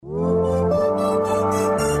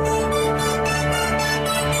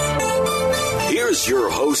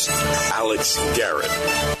host, Alex Garrett.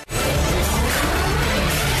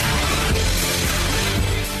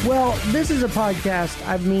 Well, this is a podcast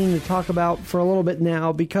I've meaning to talk about for a little bit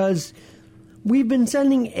now because we've been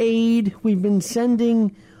sending aid, we've been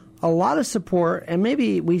sending a lot of support, and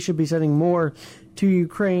maybe we should be sending more to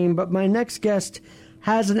Ukraine, but my next guest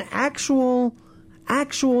has an actual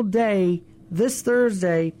day this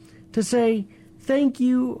Thursday to say thank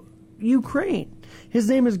you, Ukraine. His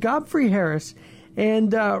name is Godfrey Harris,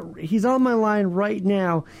 and he's on my line right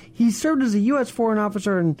now. He served as a U.S. foreign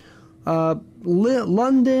officer in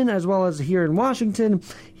London as well as here in Washington.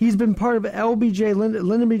 He's been part of LBJ,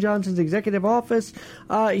 Lyndon B. Johnson's executive office.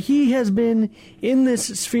 He has been in this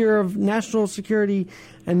sphere of national security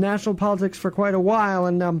and national politics for quite a while,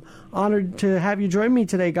 and I'm honored to have you join me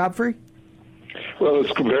today, Godfrey. Well,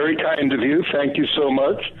 it's very kind of you. Thank you so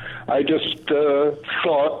much. I just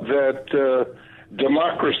thought that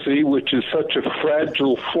democracy, which is such a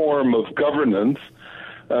fragile form of governance,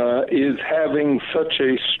 is having such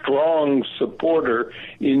a strong supporter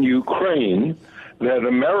in Ukraine that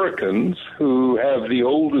Americans, who have the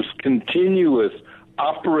oldest continuous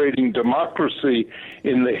operating democracy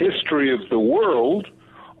in the history of the world,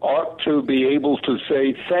 ought to be able to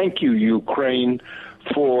say thank you, Ukraine,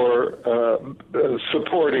 for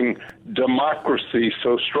supporting democracy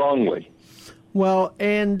so strongly. Well,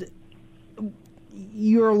 and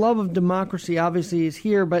your love of democracy obviously is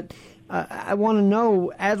here, but I want to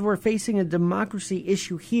know, as we're facing a democracy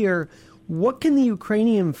issue here, what can the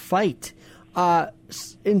Ukrainian fight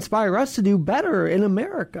inspire us to do better in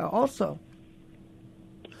America also?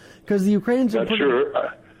 Because the Ukrainians are sure.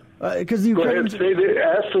 Because the Ukrainians... Go ahead,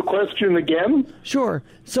 ask the question again. Sure.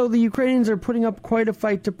 So the Ukrainians are putting up quite a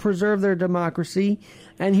fight to preserve their democracy,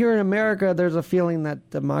 and here in America there's a feeling that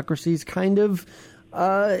democracy is kind of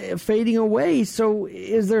fading away. So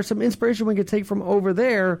is there some inspiration we could take from over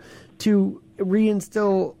there to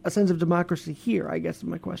reinstill a sense of democracy here, I guess is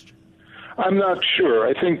my question. I'm not sure.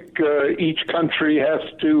 I think each country has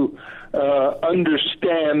to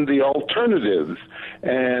understand the alternatives,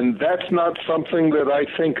 and that's not something that I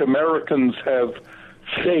think Americans have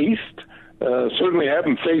faced. Certainly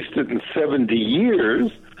haven't faced it in 70 years.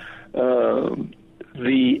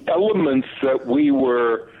 The elements that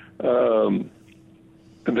were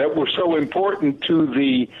so important to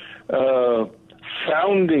the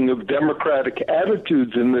founding of democratic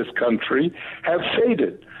attitudes in this country have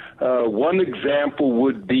faded. One example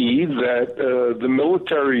would be that the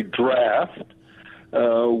military draft,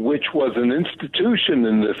 which was an institution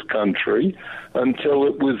in this country until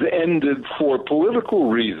it was ended for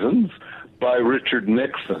political reasons by Richard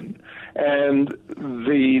Nixon, and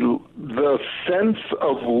the sense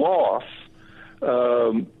of loss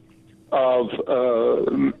of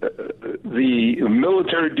the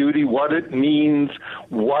military duty, what it means,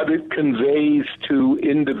 what it conveys to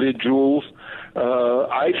individuals,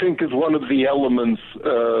 I think is one of the elements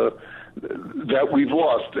that we've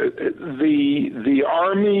lost. The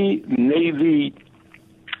Army, Navy,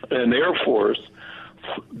 and Air Force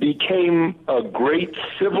became a great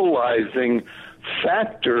civilizing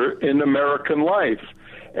factor in American life,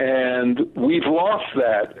 and we've lost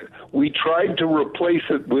that. We tried to replace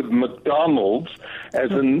it with McDonald's as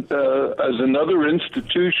another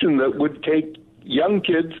institution that would take young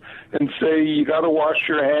kids and say, you got to wash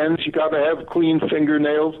your hands, you got to have clean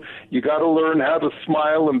fingernails, you got to learn how to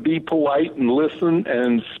smile and be polite and listen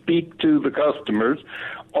and speak to the customers.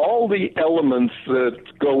 All the elements that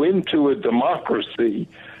go into a democracy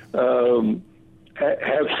have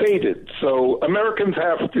faded. So Americans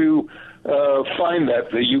have to find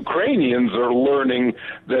that. The Ukrainians are learning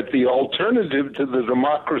that the alternative to the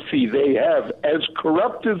democracy they have, as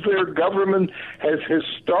corrupt as their government has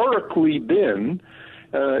historically been,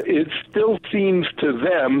 it still seems to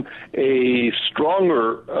them a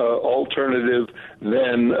stronger alternative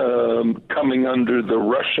than coming under the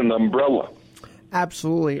Russian umbrella.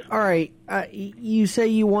 Absolutely. All right. You say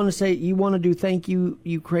you want to do Thank You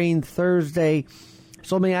Ukraine Thursday.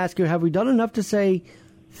 So let me ask you, have we done enough to say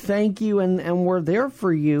thank you and we're there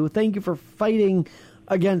for you? Thank you for fighting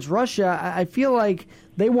against Russia. I feel like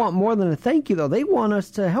they want more than a thank you, though. They want us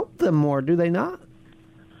to help them more, do they not?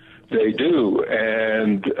 They do,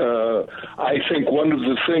 and I think one of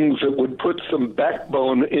the things that would put some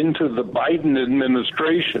backbone into the Biden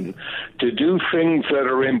administration to do things that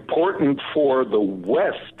are important for the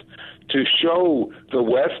West to show the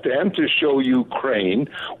West and to show Ukraine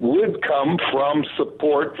would come from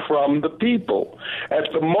support from the people.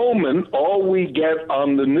 At the moment, all we get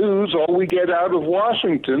on the news, all we get out of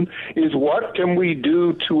Washington is what can we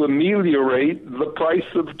do to ameliorate the price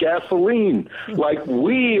of gasoline? Like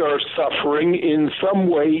we are suffering in some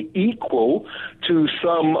way equal to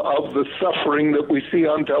some of the suffering that we see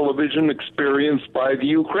on television experienced by the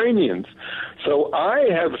Ukrainians. So I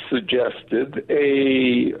have suggested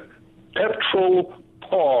a petrol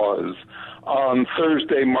pause on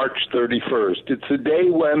Thursday, March 31st. It's a day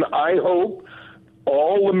when I hope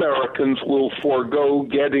all Americans will forego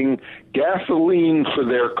getting gasoline for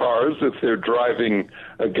their cars if they're driving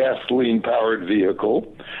a gasoline-powered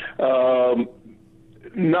vehicle,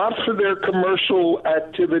 not for their commercial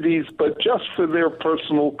activities, but just for their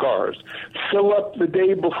personal cars. Fill up the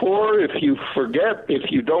day before. If you forget,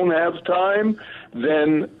 if you don't have time,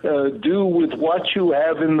 then do with what you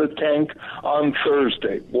have in the tank on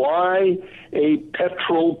Thursday. Why a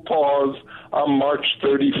petrol pause on March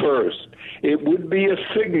 31st? It would be a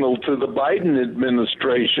signal to the Biden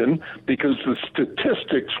administration, because the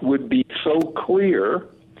statistics would be so clear,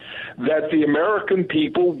 that the American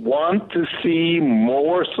people want to see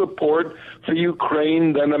more support for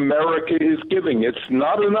Ukraine than America is giving. It's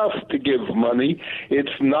not enough to give money.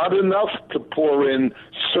 It's not enough to pour in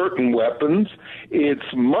certain weapons.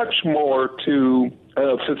 It's much more to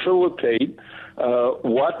facilitate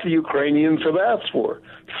what the Ukrainians have asked for.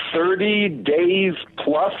 30 days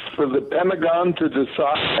plus for the Pentagon to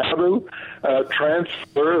decide how to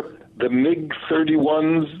transfer the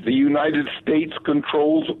MiG-31s the United States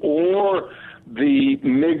controls, or the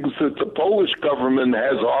MiGs that the Polish government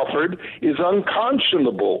has offered, is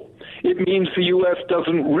unconscionable. It means the U.S.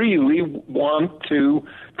 doesn't really want to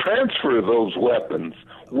transfer those weapons.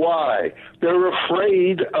 Why? They're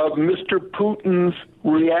afraid of Mr. Putin's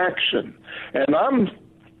reaction. And I'm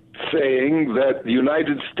saying that the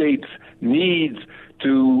United States needs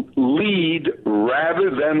to lead rather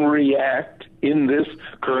than react in this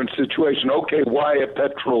current situation. Okay, why a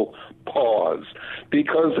petrol pause?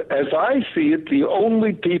 Because as I see it, the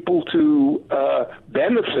only people to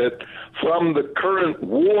benefit from the current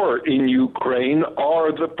war in Ukraine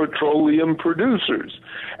are the petroleum producers.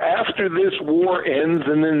 After this war ends,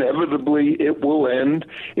 and inevitably it will end,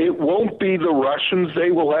 it won't be the Russians.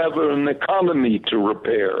 They will have an economy to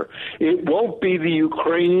repair. It won't be the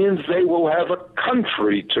Ukrainians. They will have a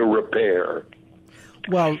country to repair.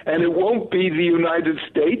 Well, and it won't be the United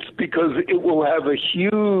States, because it will have a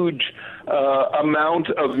huge amount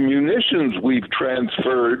of munitions we've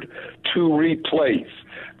transferred to replace.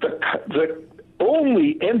 The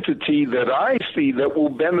only entity that I see that will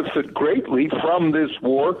benefit greatly from this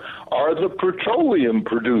war are the petroleum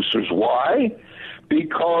producers. Why?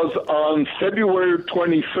 Because on February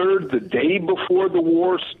 23rd, the day before the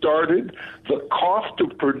war started, the cost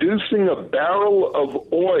of producing a barrel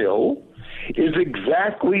of oil is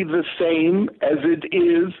exactly the same as it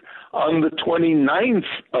is on the 29th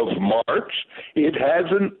of March. It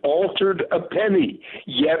hasn't altered a penny,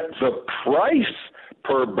 yet the price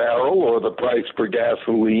per barrel, or the price per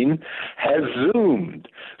gasoline, has zoomed.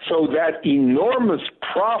 So that enormous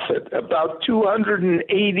profit, about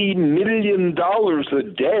 $280 million a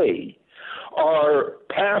day, are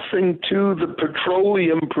passing to the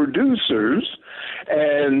petroleum producers.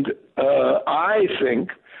 And I think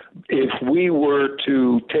if we were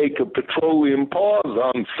to take a petroleum pause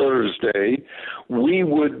on Thursday, we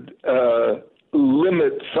would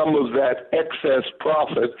limit some of that excess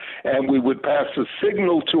profit, and we would pass a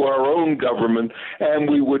signal to our own government, and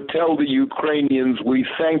we would tell the Ukrainians, we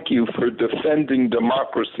thank you for defending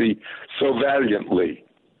democracy so valiantly.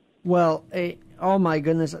 Well, oh my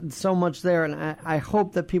goodness, so much there, and I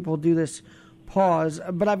hope that people do this pause.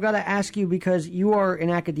 But I've got to ask you, because you are in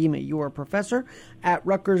academia. You are a professor at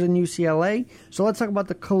Rutgers and UCLA. So let's talk about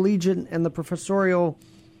the collegiate and the professorial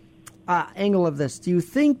angle of this. Do you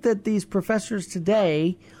think that these professors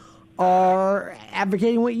today are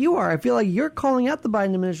advocating what you are? I feel like you're calling out the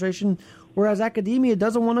Biden administration, whereas academia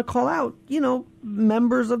doesn't want to call out,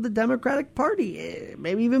 members of the Democratic Party,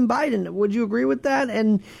 maybe even Biden. Would you agree with that?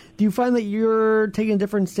 And do you find that you're taking a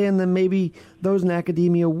different stand than maybe those in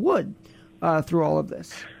academia would through all of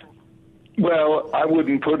this? Well, I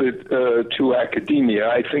wouldn't put it to academia.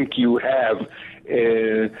 I think you have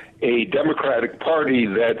a Democratic Party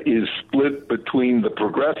that is split between the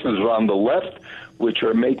progressives on the left, which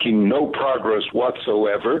are making no progress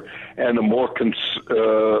whatsoever, and a more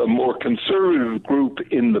conservative group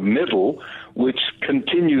in the middle, which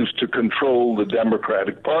continues to control the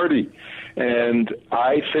Democratic Party. And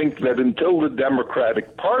I think that until the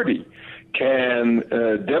Democratic Party can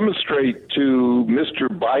demonstrate to Mr.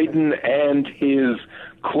 Biden and his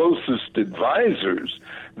closest advisors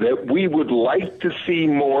that we would like to see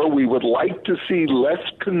more, we would like to see less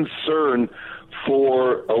concern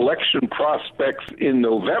for election prospects in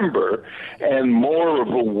November and more of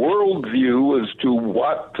a worldview as to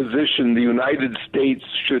what position the United States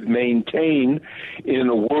should maintain in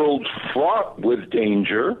a world fraught with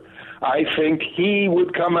danger, I think he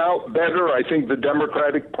would come out better. I think the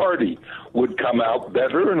Democratic Party would come out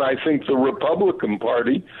better, and I think the Republican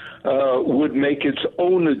Party would make its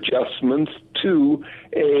own adjustments to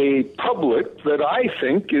a public that I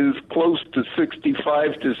think is close to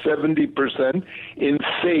 65 to 70% in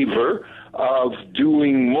favor of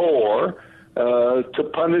doing more to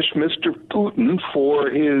punish Mr. Putin for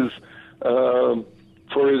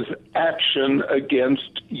his action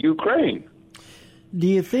against Ukraine. Do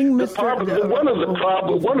you think, one of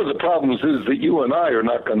the problems is that you and I are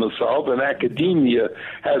not going to solve, and academia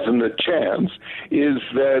hasn't a chance, is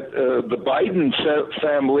that the Biden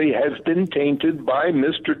family has been tainted by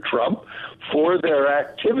Mr. Trump for their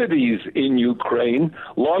activities in Ukraine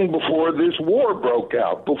long before this war broke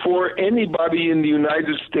out, before anybody in the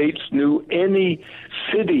United States knew any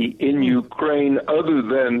city in Ukraine other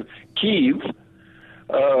than Kyiv.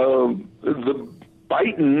 The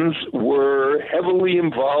Bidens were heavily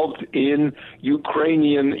involved in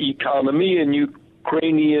Ukrainian economy and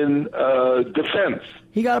Ukrainian defense.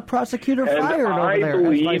 He got a prosecutor fired over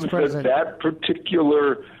there as vice president. That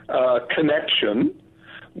particular connection,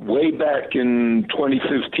 way back in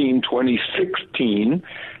 2015, 2016,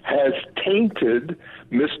 has tainted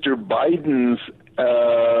Mr. Biden's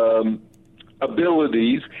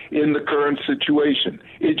abilities in the current situation.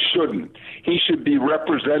 It shouldn't. He should be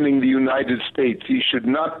representing the United States. He should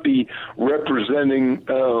not be representing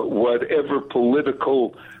whatever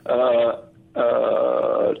political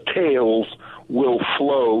tales will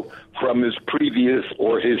flow from his previous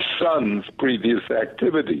or his son's previous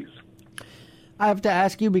activities. I have to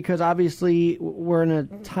ask you because obviously we're in a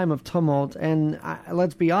time of tumult, and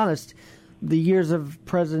let's be honest, the years of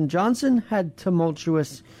President Johnson had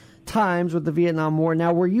tumultuous times with the Vietnam War.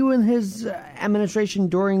 Now, were you in his administration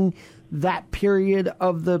during that period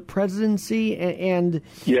of the presidency? And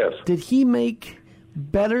yes. Did he make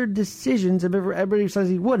better decisions? Everybody says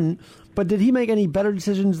he wouldn't, but did he make any better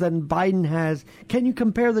decisions than Biden has? Can you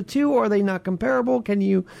compare the two, or are they not comparable?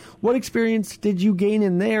 What experience did you gain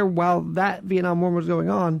in there while that Vietnam War was going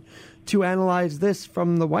on to analyze this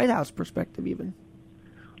from the White House perspective even?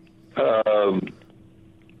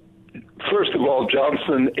 First of all,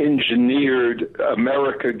 Johnson engineered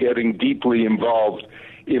America getting deeply involved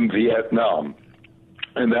in Vietnam,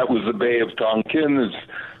 and that was the Bay of Tonkin. Is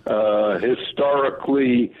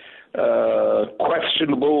historically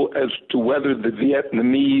questionable as to whether the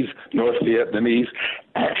North Vietnamese,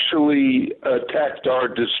 actually attacked our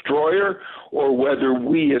destroyer, or whether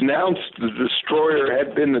we announced the destroyer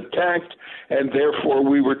had been attacked, and therefore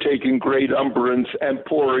we were taking great umbrance and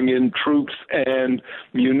pouring in troops and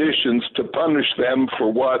munitions to punish them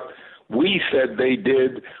for what we said they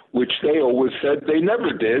did, which they always said they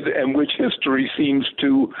never did, and which history seems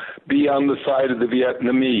to be on the side of the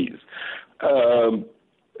Vietnamese.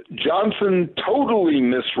 Johnson totally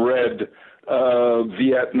misread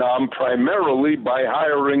Vietnam primarily by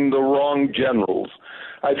hiring the wrong generals.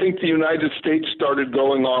 I think the United States started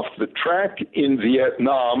going off the track in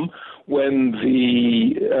Vietnam when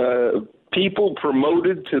the people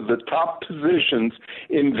promoted to the top positions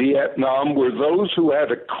in Vietnam were those who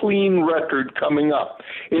had a clean record coming up.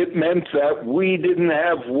 It meant that we didn't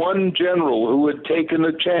have one general who had taken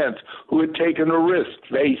a chance, who had taken a risk.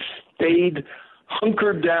 They stayed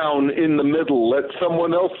hunkered down in the middle, let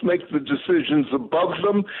someone else make the decisions above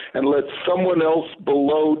them, and let someone else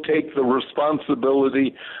below take the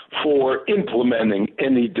responsibility for implementing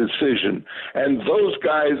any decision. And those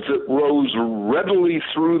guys that rose readily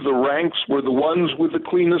through the ranks were the ones with the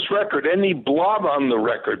cleanest record. Any blot on the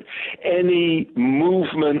record, any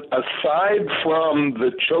movement aside from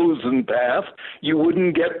the chosen path, you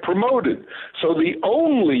wouldn't get promoted. So the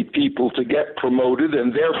only people to get promoted,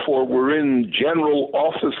 and therefore were in general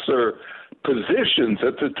officer positions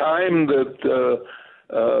at the time that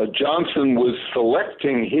Johnson was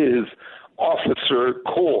selecting his officer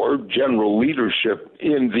corps, general leadership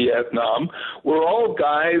in Vietnam, were all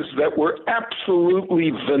guys that were absolutely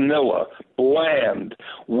vanilla, bland.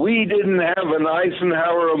 We didn't have an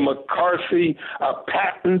Eisenhower, a McCarthy, a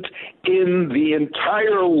Patton in the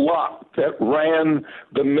entire lot that ran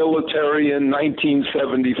the military in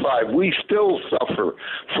 1975. We still suffer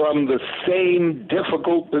from the same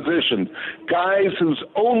difficult position. Guys whose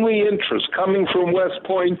only interest coming from West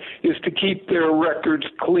Point is to keep their records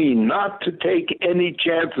clean, not to take any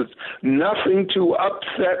chances, nothing to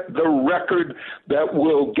upset the record that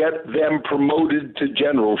will get them promoted to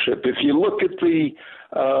generalship. If you look at the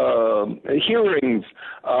hearings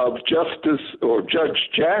of Justice or Judge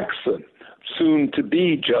Jackson, soon to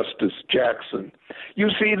be Justice Jackson, you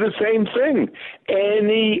see the same thing.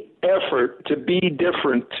 Any effort to be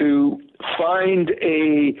different, to find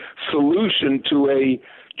a solution to a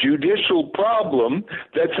judicial problem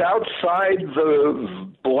that's outside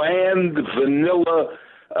the bland vanilla,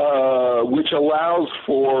 which allows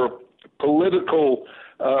for political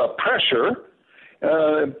pressure,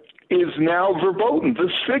 is now verboten. The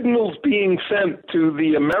signals being sent to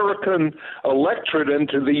the American electorate and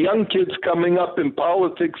to the young kids coming up in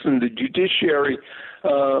politics and the judiciary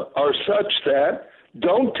are such that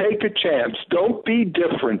don't take a chance. Don't be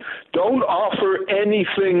different. Don't offer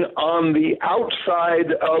anything on the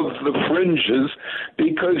outside of the fringes,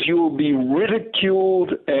 because you will be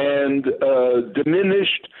ridiculed and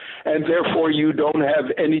diminished, and therefore you don't have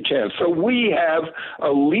any chance. So we have a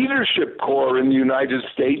leadership corps in the United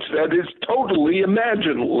States that is totally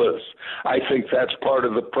imagineless. I think that's part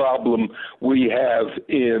of the problem we have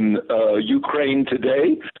in Ukraine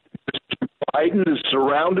today. Mr. Biden is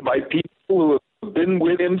surrounded by people who have been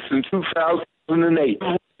with him since 2008.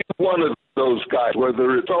 One of those guys,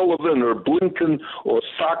 whether it's Sullivan or Blinken or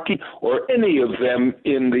Psaki or any of them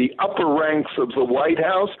in the upper ranks of the White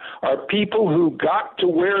House, are people who got to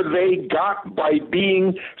where they got by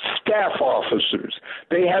being staff officers.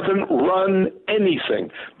 They haven't run anything.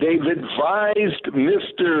 They've advised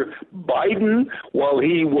Mr. Biden while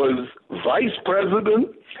he was vice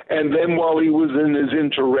president and then while he was in his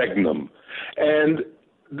interregnum.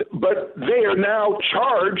 But they are now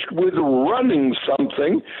charged with running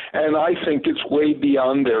something, and I think it's way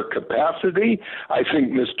beyond their capacity. I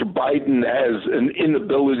think Mr. Biden has an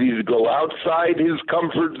inability to go outside his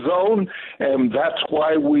comfort zone, and that's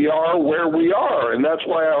why we are where we are. And that's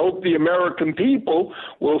why I hope the American people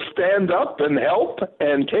will stand up and help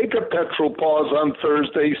and take a petrol pause on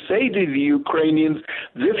Thursday, say to the Ukrainians,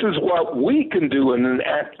 this is what we can do in an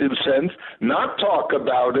active sense, not talk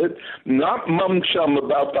about it, not mum-chum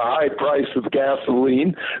about the high price of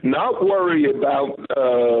gasoline, not worry about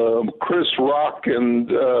Chris Rock and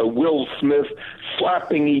Will Smith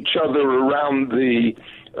slapping each other around the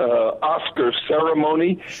Oscar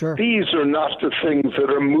ceremony. Sure. These are not the things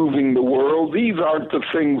that are moving the world. These aren't the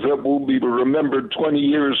things that will be remembered 20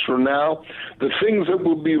 years from now. The things that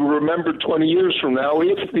will be remembered 20 years from now,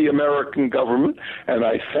 if the American government, and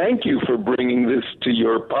I thank you for bringing this to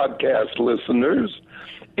your podcast listeners,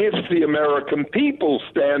 if the American people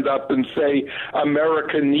stand up and say,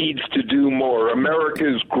 America needs to do more, America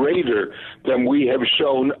is greater than we have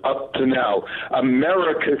shown up to now,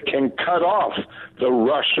 America can cut off the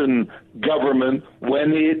Russian government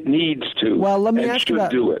when it needs to. Well, let me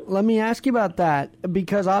let me ask you about that,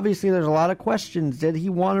 because obviously there's a lot of questions. Did he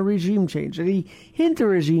want a regime change? Did he hint a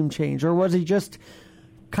regime change, or was he just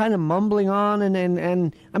kind of mumbling on?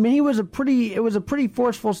 And I mean, it was a pretty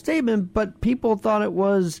forceful statement, but people thought it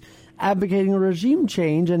was advocating a regime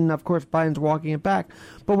change, and of course Biden's walking it back.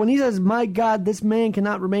 But when he says, my God, this man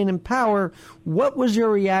cannot remain in power, what was your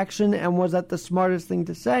reaction, and was that the smartest thing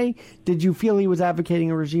to say? Did you feel he was advocating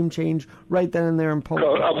a regime change right then and there in Poland?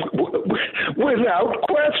 Without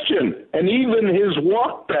question. And even his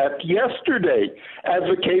walk back yesterday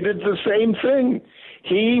advocated the same thing.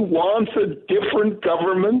 He wants a different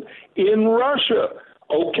government in Russia.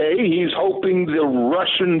 Okay, he's hoping the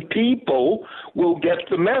Russian people will get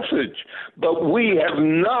the message. But we have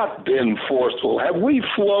not been forceful. Have we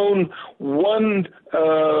flown one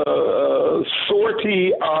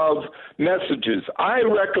sortie of messages? I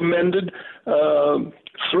recommended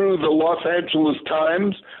through the Los Angeles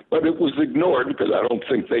Times, but it was ignored because I don't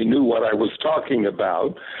think they knew what I was talking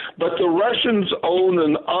about. But the Russians own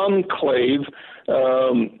an enclave,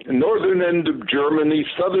 northern end of Germany,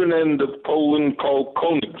 southern end of Poland, called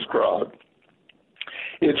Königsgrad.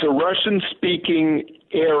 It's a Russian-speaking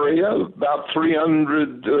area, about 3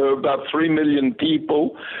 million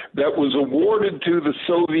people, that was awarded to the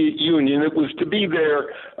Soviet Union. It was to be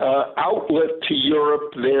their outlet to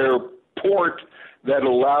Europe, their port that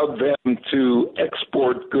allowed them to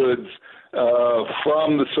export goods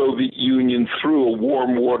from the Soviet Union through a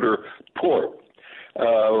warm water port.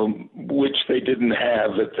 which they didn't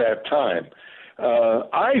have at that time.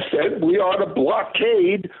 I said we ought to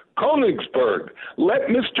blockade Königsberg. Let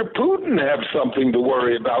Mr. Putin have something to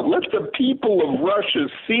worry about. Let the people of Russia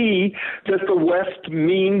see that the West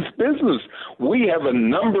means business. We have a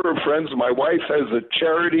number of friends. My wife has a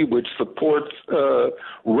charity which supports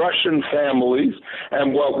Russian families.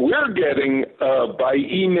 And what we're getting by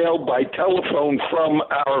email, by telephone from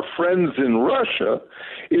our friends in Russia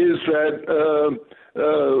is that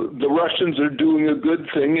the Russians are doing a good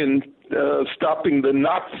thing in stopping the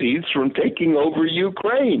Nazis from taking over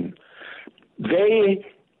Ukraine. They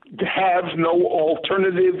have no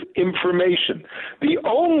alternative information. The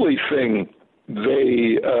only thing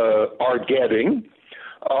they are getting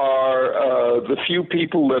are the few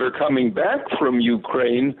people that are coming back from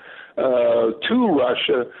Ukraine to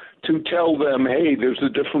Russia to tell them, hey, there's a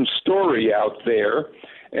different story out there,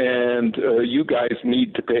 and you guys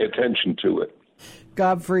need to pay attention to it.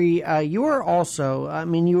 Godfrey, you are also,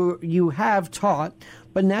 you have taught,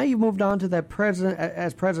 but now you've moved on to that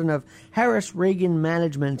president of Harris Reagan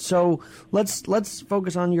Management. So let's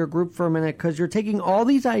focus on your group for a minute, because you're taking all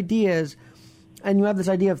these ideas, and you have this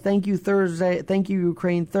idea of Thank You Thursday, Thank You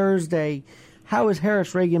Ukraine Thursday. How is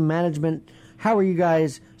Harris Reagan Management, how are you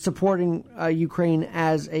guys supporting Ukraine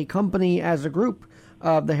as a company, as a group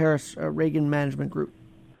of the Harris Reagan Management Group?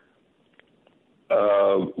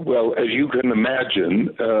 Well, as you can imagine,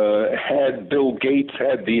 had Bill Gates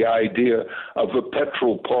had the idea of a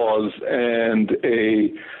petrol pause and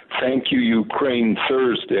a Thank You Ukraine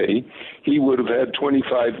Thursday, he would have had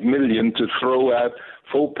 $25 million to throw at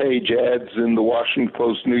full-page ads in the Washington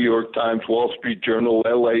Post, New York Times, Wall Street Journal,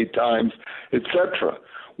 LA Times, etc.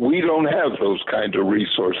 We don't have those kind of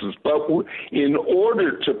resources. But in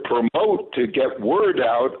order to promote, to get word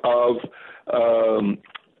out of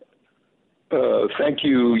Thank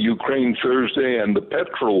You Ukraine Thursday and the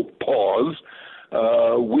petrol pause,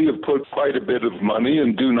 we have put quite a bit of money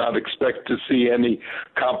and do not expect to see any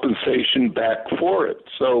compensation back for it.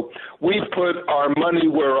 So we've put our money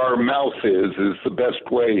where our mouth is the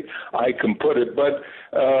best way I can put it. But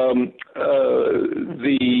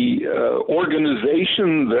the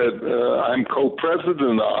organization that I'm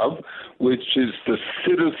co-president of, which is the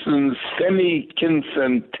Citizens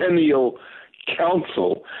Semi-Quincentennial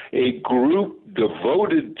Council, a group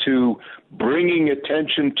devoted to bringing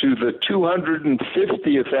attention to the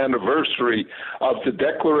 250th anniversary of the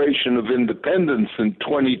Declaration of Independence in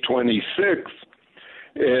 2026,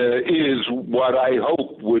 is what I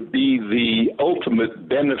hope would be the ultimate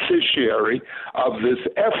beneficiary of this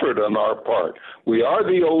effort on our part. We are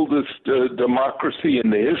the oldest democracy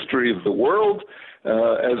in the history of the world,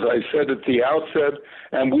 as I said at the outset,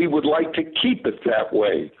 and we would like to keep it that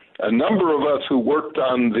way. A number of us who worked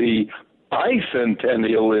on the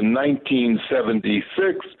bicentennial in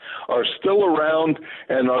 1976 are still around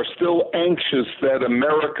and are still anxious that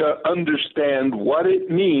America understand what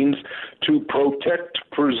it means to protect,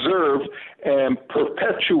 preserve, and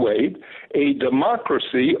perpetuate a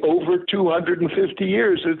democracy over 250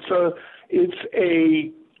 years. It's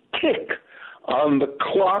a tick on the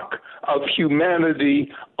clock of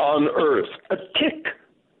humanity on Earth, a tick.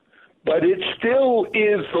 But it still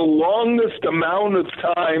is the longest amount of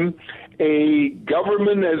time a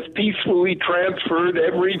government has peacefully transferred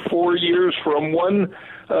every 4 years from one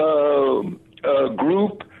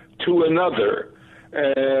group to another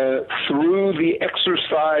through the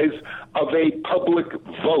exercise of a public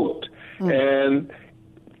vote. And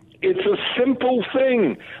it's a simple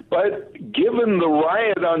thing, but given the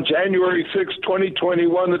riot on January 6,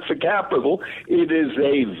 2021 at the Capitol, it is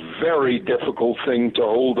a very difficult thing to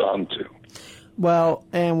hold on to. Well,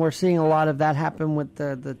 and we're seeing a lot of that happen with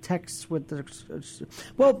the texts. Well,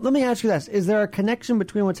 let me ask you this. Is there a connection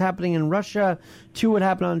between what's happening in Russia to what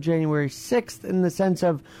happened on January 6th in the sense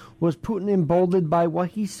of, was Putin emboldened by what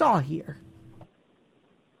he saw here?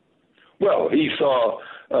 Well, he saw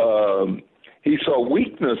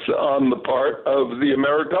weakness on the part of the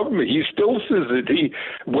American government. He still says it.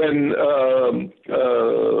 When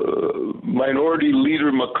Minority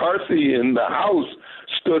Leader McCarthy in the House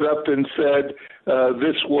stood up and said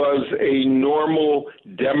this was a normal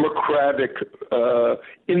democratic,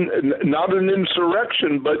 not an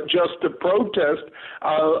insurrection, but just a protest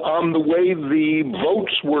on the way the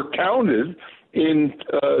votes were counted in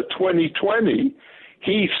 2020,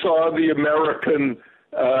 he saw the American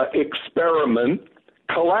experiment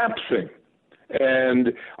collapsing.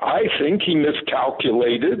 And I think he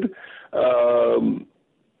miscalculated,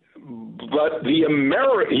 but he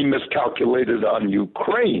miscalculated on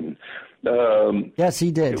Ukraine. Yes,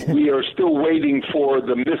 he did. We are still waiting for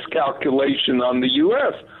the miscalculation on the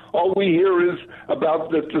U.S. All we hear is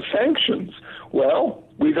about the sanctions. Well,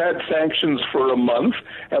 we've had sanctions for a month,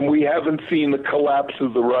 and we haven't seen the collapse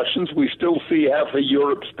of the Russians. We still see half of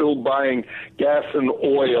Europe still buying gas and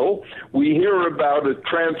oil. We hear about a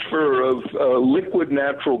transfer of liquid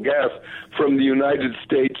natural gas from the United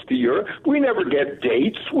States to Europe. We never get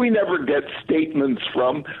dates. We never get statements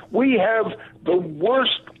from. We have the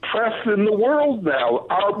worst press in the world now.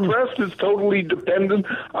 Our press is totally dependent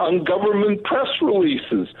on government press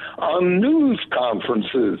releases, on news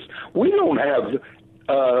conferences. We don't have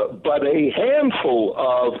but a handful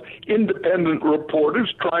of independent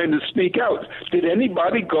reporters trying to sneak out. Did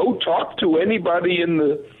anybody go talk to anybody in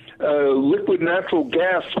the liquid natural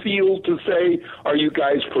gas field to say, are you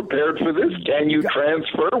guys prepared for this? Can you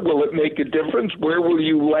transfer? Will it make a difference? Where will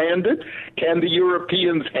you land it? Can the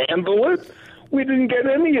Europeans handle it? We didn't get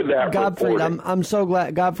any of that. Godfrey, I'm so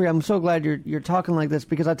glad. Godfrey, I'm so glad you're talking like this,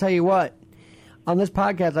 because I tell you what, on this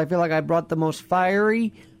podcast, I feel like I brought the most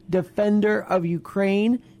fiery defender of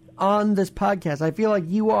Ukraine on this podcast. I feel like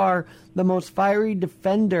you are the most fiery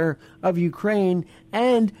defender of Ukraine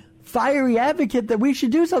and fiery advocate that we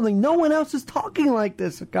should do something. No one else is talking like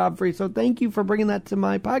this, Godfrey. So thank you for bringing that to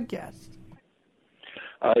my podcast.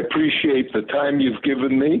 I appreciate the time you've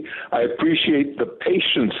given me. I appreciate the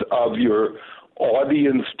patience of your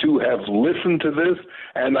audience to have listened to this,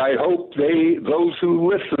 and I hope those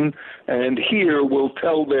who listen and hear will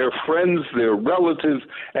tell their friends, their relatives,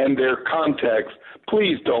 and their contacts,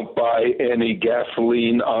 please don't buy any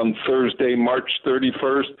gasoline on Thursday, March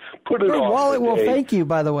 31st. Put it off. Wallet will thank you,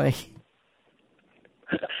 by the way.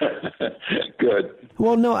 Good.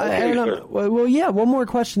 Well, no, yeah, one more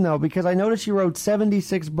question, though, because I noticed you wrote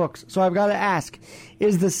 76 books. So I've got to ask,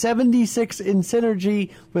 is the 76 in synergy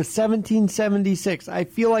with 1776? I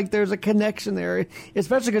feel like there's a connection there,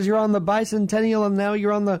 especially because you're on the bicentennial and now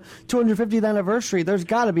you're on the 250th anniversary. There's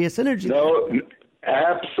got to be a synergy. No,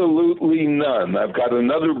 absolutely none. I've got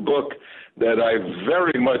another book that I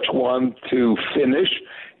very much want to finish.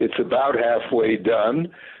 It's about halfway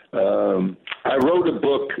done. I wrote a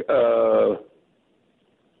book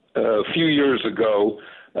a few years ago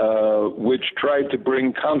which tried to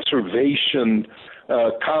bring conservation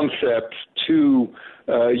concepts to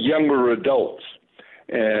younger adults.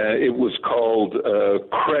 It was called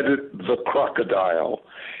Credit the Crocodile.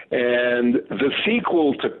 And the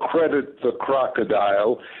sequel to Credit the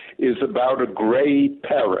Crocodile is about a gray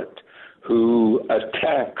parrot who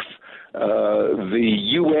attacks the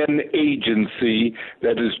UN agency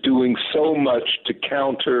that is doing so much to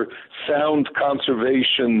counter sound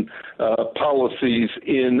conservation policies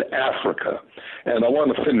in Africa. And I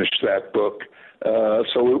want to finish that book,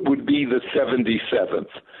 so it would be the 77th.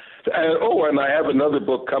 And I have another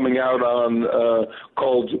book coming out on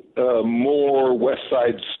called More West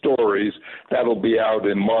Side Stories. That'll be out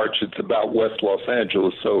in March. It's about West Los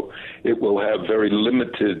Angeles, so it will have very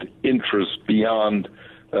limited interest beyond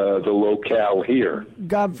the locale here.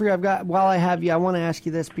 Godfrey, while I have you, I want to ask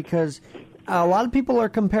you this, because a lot of people are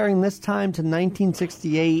comparing this time to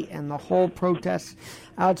 1968 and the whole protests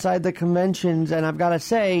outside the conventions, and I've got to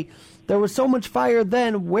say, there was so much fire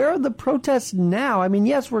then. Where are the protests now? I mean,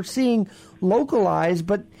 yes, we're seeing localized,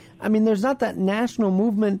 but I mean, there's not that national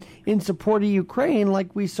movement in support of Ukraine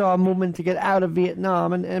like we saw a movement to get out of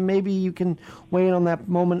Vietnam, and maybe you can weigh in on that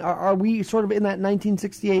moment. Are we sort of in that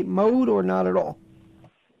 1968 mode or not at all?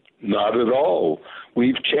 Not at all.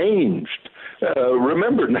 We've changed.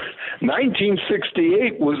 Remember,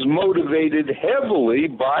 1968 was motivated heavily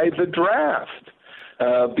by the draft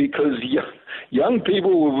because young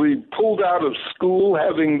people will be pulled out of school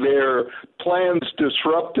having their plans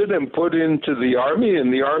disrupted and put into the Army,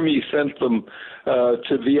 and the Army sent them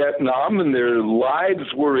to Vietnam, and their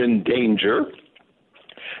lives were in danger.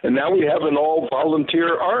 And now we have an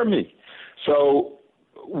all-volunteer Army. So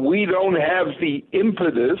we don't have the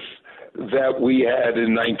impetus that we had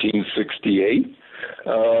in 1968,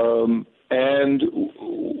 and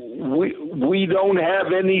we don't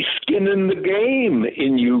have any skin in the game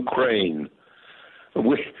in Ukraine.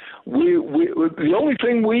 The only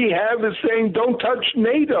thing we have is saying, don't touch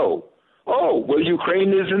NATO. Oh, well,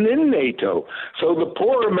 Ukraine isn't in NATO. So the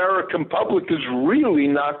poor American public is really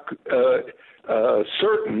not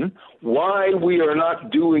certain why we are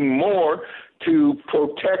not doing more to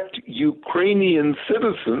protect Ukrainian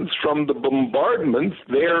citizens from the bombardments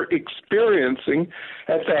they're experiencing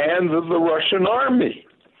at the hands of the Russian army.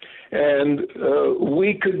 And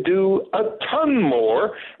we could do a ton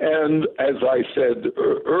more. And as I said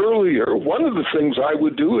earlier, one of the things I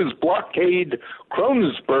would do is blockade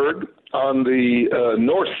Kronenberg on the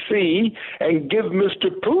North Sea and give Mr.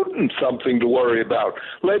 Putin something to worry about.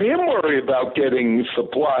 Let him worry about getting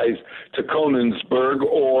supplies to Kronenberg,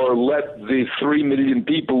 or let the 3 million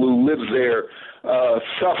people who live there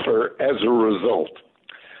suffer as a result.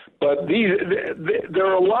 But there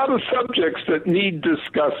are a lot of subjects that need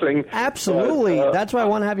discussing. Absolutely. That's why I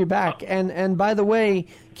want to have you back. And by the way,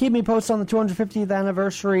 keep me posted on the 250th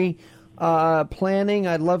anniversary planning.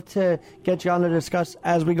 I'd love to get you on to discuss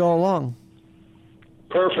as we go along.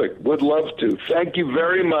 Perfect. Would love to. Thank you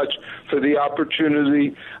very much for the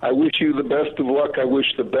opportunity. I wish you the best of luck. I wish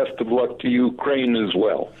the best of luck to Ukraine as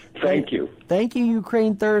well. Thank you. Thank you.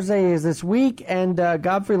 Ukraine Thursday is this week. And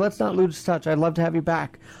Godfrey, let's not lose touch. I'd love to have you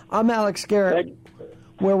back. I'm Alex Garrett,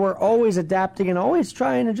 where we're always adapting and always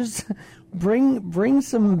trying to just bring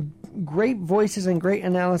some great voices and great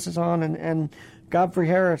analysis on, and Godfrey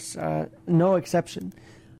Harris, no exception.